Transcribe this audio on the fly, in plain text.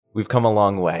We've come a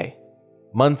long way.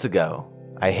 Months ago,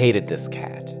 I hated this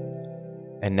cat.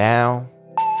 And now...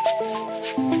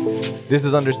 This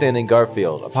is Understanding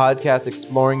Garfield, a podcast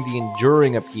exploring the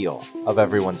enduring appeal of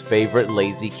everyone's favorite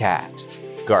lazy cat,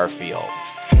 Garfield.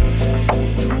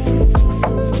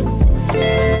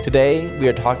 Today, we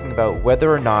are talking about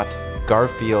whether or not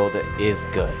Garfield is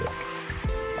good.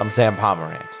 I'm Sam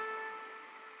Pomerant.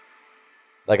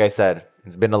 Like I said,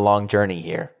 it's been a long journey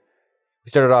here. We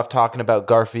started off talking about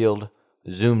Garfield,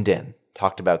 zoomed in,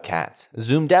 talked about cats,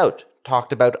 zoomed out,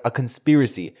 talked about a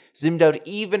conspiracy, zoomed out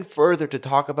even further to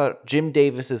talk about Jim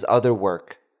Davis's other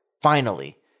work.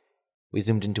 Finally, we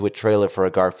zoomed into a trailer for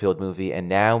a Garfield movie, and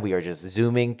now we are just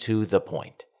zooming to the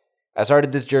point. I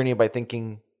started this journey by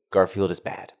thinking Garfield is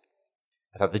bad.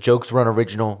 I thought the jokes were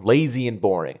unoriginal, lazy, and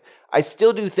boring. I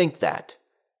still do think that.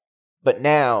 But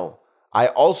now, I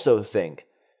also think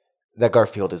that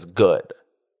Garfield is good.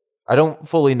 I don't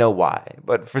fully know why,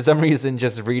 but for some reason,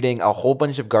 just reading a whole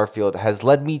bunch of Garfield has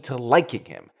led me to liking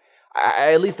him.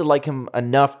 I at least like him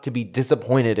enough to be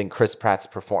disappointed in Chris Pratt's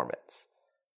performance.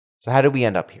 So how did we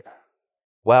end up here?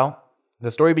 Well,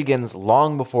 the story begins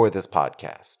long before this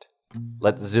podcast.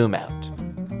 Let's zoom out.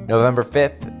 November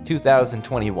 5th,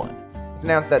 2021. It's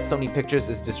announced that Sony Pictures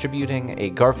is distributing a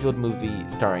Garfield movie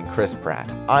starring Chris Pratt.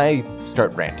 I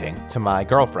start ranting to my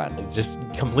girlfriend. It's just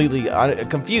completely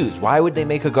confused. Why would they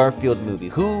make a Garfield movie?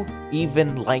 Who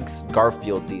even likes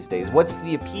Garfield these days? What's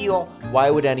the appeal? Why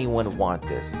would anyone want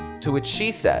this? To which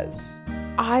she says,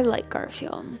 I like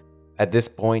Garfield. At this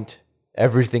point,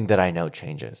 everything that I know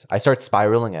changes. I start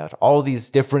spiraling out. All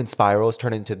these different spirals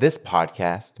turn into this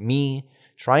podcast, me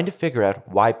trying to figure out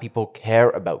why people care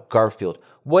about Garfield.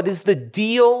 What is the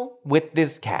deal with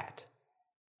this cat?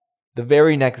 The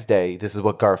very next day, this is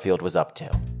what Garfield was up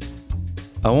to.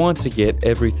 I want to get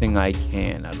everything I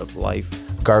can out of life.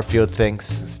 Garfield thinks,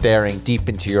 staring deep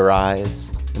into your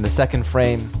eyes. In the second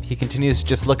frame, he continues to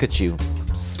just look at you,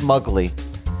 smugly.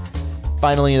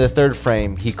 Finally, in the third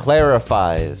frame, he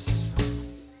clarifies.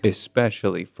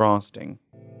 Especially frosting.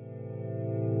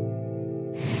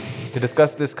 To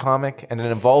discuss this comic and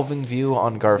an evolving view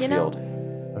on Garfield,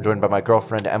 I'm joined by my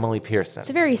girlfriend, Emily Pearson. It's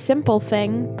a very simple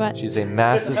thing, but... She's a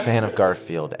massive fan of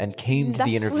Garfield and came to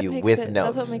the interview with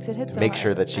notes that's what makes it hit so to make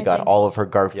sure hard, that she I got think. all of her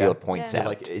Garfield points Yeah.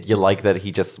 out. You like that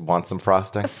he just wants some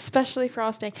frosting? Especially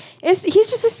frosting. He's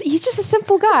just a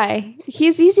simple guy.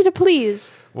 He's easy to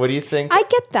please. What do you think I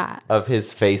get that. of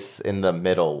his face in the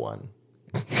middle one?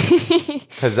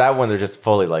 Because that one, they're just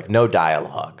fully like, no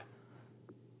dialogue.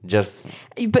 Just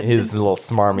But his little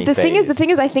smarmy face. The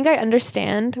thing is, I think I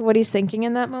understand what he's thinking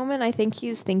in that moment. I think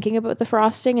he's thinking about the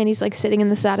frosting, and he's like sitting in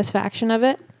the satisfaction of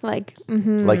it. Like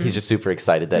he's just super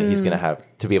excited that he's going to have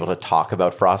to be able to talk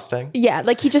about frosting. Yeah,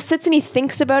 like he just sits and he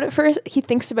thinks about it for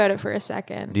a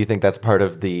second. Do you think that's part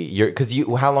of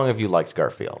how long have you liked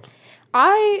Garfield?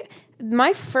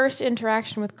 My first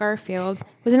interaction with Garfield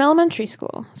was in elementary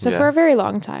school. So Yeah. for a very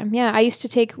long time. Yeah, we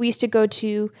used to go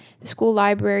to the school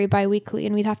library bi-weekly,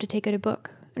 and we'd have to take out a book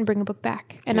and bring a book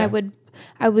back. And Yeah.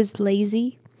 I was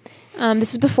lazy.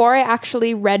 This is before I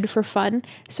actually read for fun.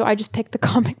 So I just picked the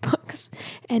comic books,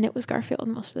 and it was Garfield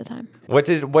most of the time.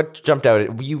 What jumped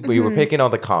out? You were picking all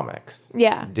the comics.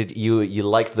 Yeah, Did you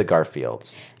liked the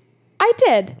Garfields? I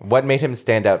did. What made him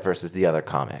stand out versus the other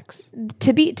comics?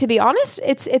 To be honest,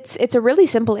 it's a really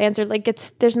simple answer. Like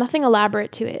there's nothing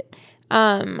elaborate to it.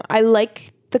 I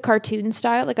like the cartoon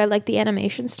style, like I like the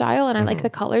animation style, and I like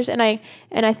the colors, and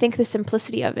I think the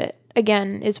simplicity of it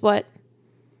again is what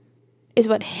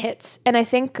hits. And I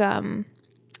think I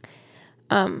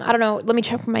don't know. Let me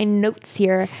check my notes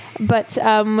here. But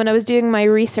when I was doing my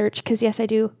research, because yes, I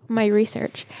do my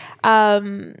research.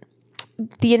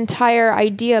 The entire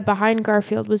idea behind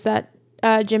Garfield was that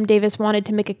Jim Davis wanted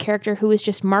to make a character who was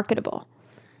just marketable,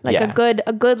 like Yeah.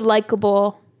 a good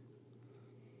likable,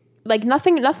 like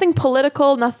nothing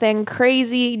political, nothing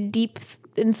crazy, deep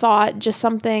in thought, just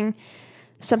something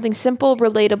simple,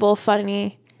 relatable,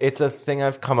 funny. It's a thing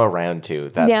I've come around to.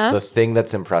 That Yeah. the thing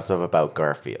that's impressive about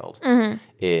Garfield,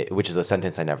 which is a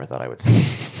sentence I never thought I would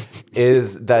say,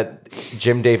 is that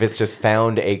Jim Davis just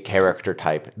found a character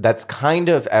type that's kind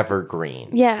of evergreen.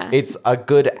 Yeah. It's a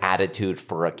good attitude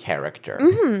for a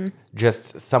character.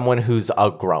 Just someone who's a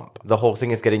grump. The whole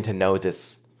thing is getting to know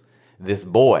this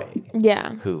boy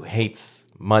Yeah, who hates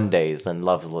Mondays and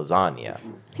loves lasagna.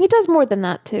 he does more than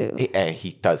that too.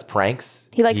 He does pranks.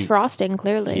 He likes frosting,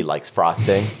 clearly. He likes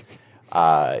frosting.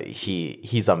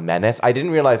 He's a menace. I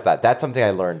didn't realize that. That's something I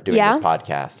learned doing Yeah? this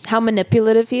podcast. How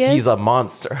manipulative he is. He's a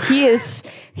monster. He is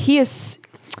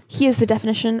the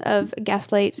definition of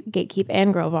gaslight, gatekeep,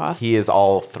 and girl boss. He is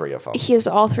all three of them. He is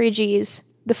all three G's.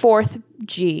 The fourth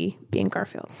G being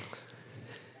Garfield.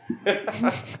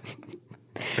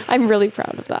 I'm really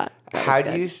proud of that. How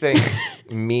do you think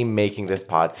me making this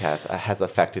podcast has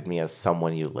affected me as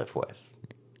someone you live with?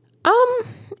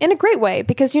 In a great way,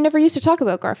 because you never used to talk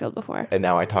about Garfield before. And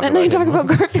now I talk And about now you him. talk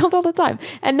about Garfield all the time.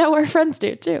 And now our friends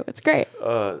do too. It's great.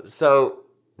 So,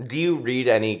 do you read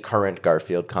any current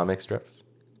Garfield comic strips?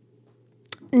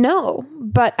 No,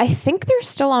 but I think they're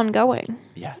still ongoing.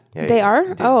 Yes. They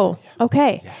are? Oh,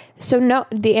 okay. Yeah. So no,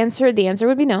 the answer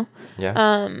would be no.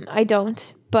 Yeah. I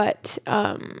don't, but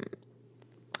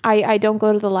I don't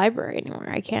go to the library anymore.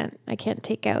 I can't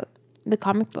take out the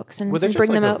comic books and, Well, they're and just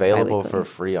bring them out available bi-weekly. for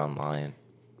free online.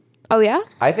 Oh yeah?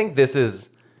 I think this is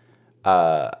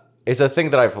it's a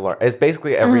thing that I've learned. It's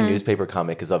basically every newspaper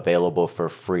comic is available for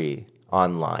free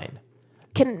online.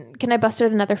 Can I bust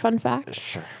out another fun fact?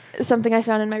 Sure. Something I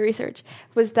found in my research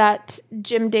was that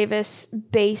Jim Davis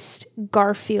based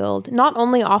Garfield not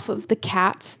only off of the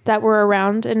cats that were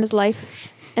around in his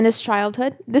life, in his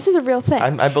childhood. This is a real thing.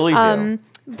 I believe you.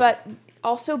 But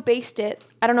also based it,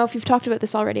 I don't know if you've talked about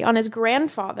this already, on his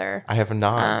grandfather. I have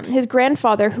not. His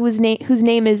grandfather, whose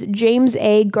name is James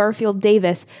A. Garfield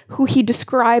Davis, who he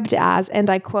described as, and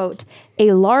I quote,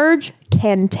 a large,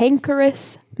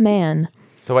 cantankerous man.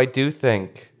 So I do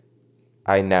think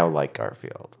I now like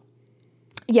Garfield.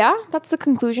 Yeah, that's the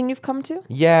conclusion you've come to?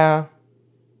 Yeah.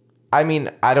 I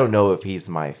mean, I don't know if he's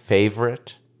my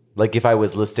favorite. Like, if I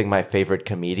was listing my favorite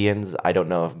comedians, I don't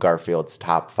know if Garfield's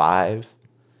top 5.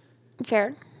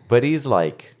 Fair. But he's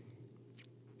like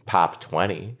top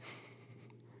 20.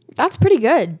 That's pretty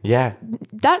good. Yeah.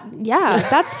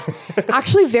 That's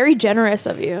actually very generous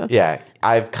of you. Yeah.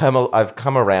 I've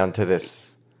come around to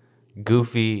this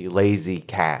goofy, lazy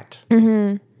cat.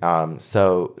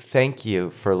 So thank you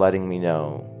for letting me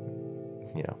know,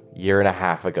 year and a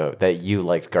half ago that you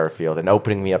liked Garfield and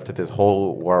opening me up to this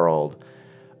whole world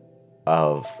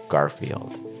of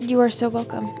Garfield. You are so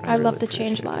welcome. I really love to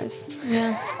change appreciate lives.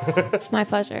 Yeah. My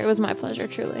pleasure. It was my pleasure,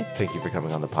 truly. Thank you for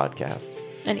coming on the podcast.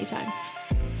 Anytime.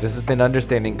 This has been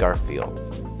Understanding Garfield.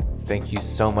 Thank you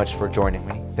so much for joining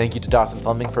me. Thank you to Dawson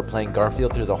Fleming for playing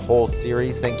Garfield through the whole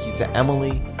series. Thank you to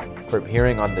Emily for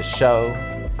appearing on the show.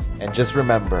 And just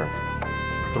remember,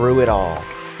 through it all,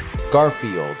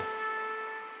 Garfield,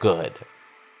 good.